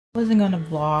Wasn't gonna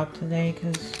vlog today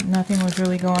because nothing was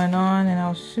really going on and I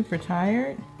was super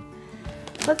tired.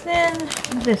 But then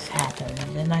this happened,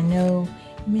 and I know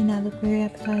it may not look very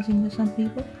appetizing to some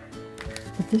people,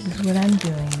 but this is what I'm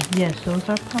doing. Yes, those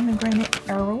are pomegranate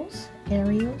arrows,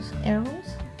 however you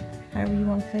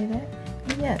want to say that.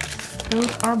 And yes,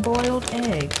 those are boiled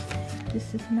eggs.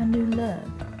 This is my new love.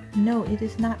 No, it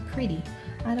is not pretty.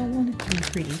 I don't want it to be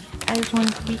pretty. I just want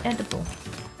it to be edible.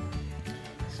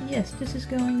 So yes, this is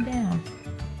going down.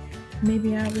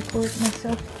 Maybe I'll record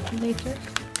myself later.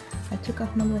 I took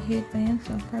off my little headband,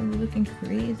 so I'm probably looking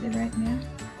crazy right now.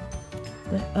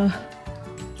 But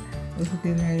this is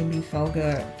getting ready to be so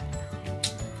good.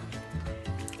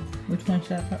 Which one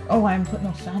should I put? Oh, I'm putting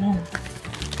no salt on it.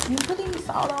 I'm putting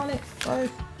salt on it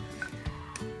first.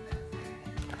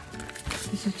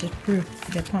 This is just proof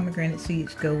that pomegranate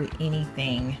seeds go with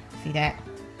anything. See that?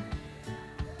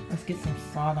 Let's get some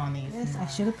salt on these. Yes, I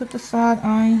should have put the salt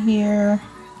on here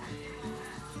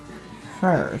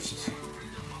first.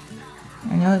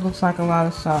 I know it looks like a lot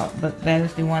of salt, but that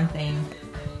is the one thing.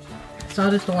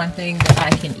 Salt is the one thing that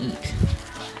I can eat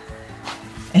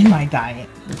in my diet,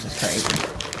 which is crazy.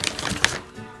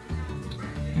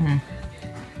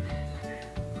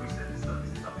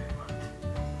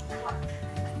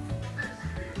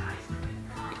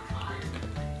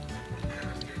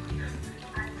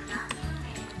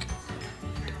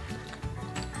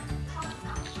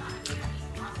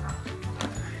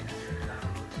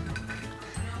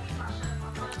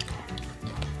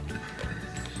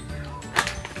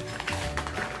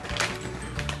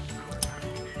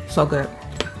 So good.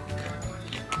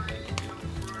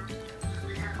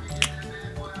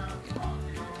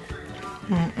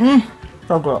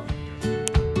 So good.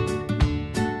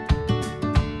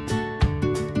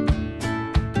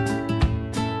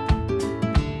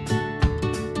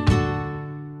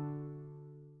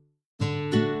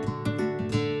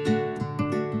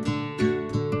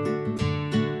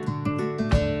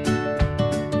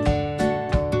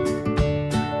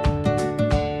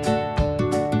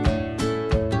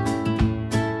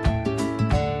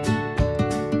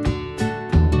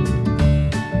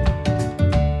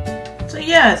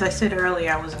 Yeah, as I said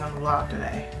earlier, I wasn't on the vlog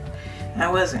today. And I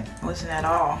wasn't at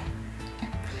all.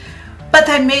 But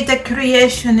I made that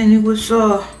creation and it was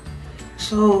so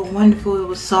wonderful. It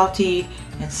was salty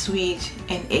and sweet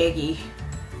and eggy.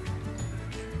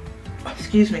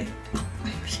 Excuse me.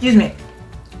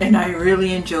 And I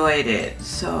really enjoyed it.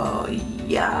 So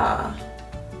yeah.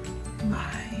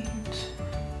 Right.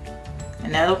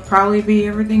 And that'll probably be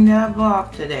everything that I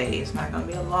vlogged today. It's not gonna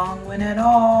be a long one at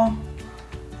all.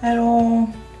 At all,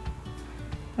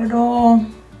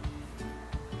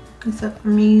 except for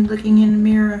me looking in the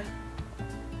mirror.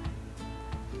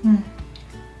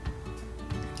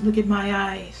 Look at my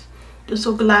eyes, they're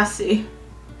so glassy.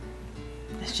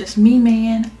 It's just me,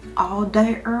 man, all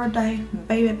day, every day,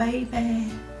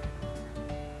 baby.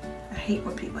 I hate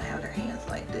when people have their hands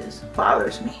like this. It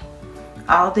bothers me.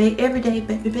 All day, every day,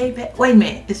 baby. Wait a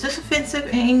minute, is this offensive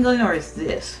in England or is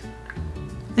this?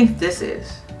 I think this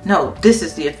is. No, this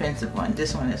is the offensive one.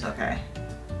 This one is okay.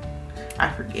 I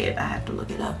forget. I have to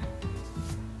look it up.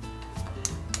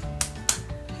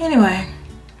 Anyway,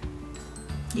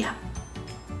 yeah.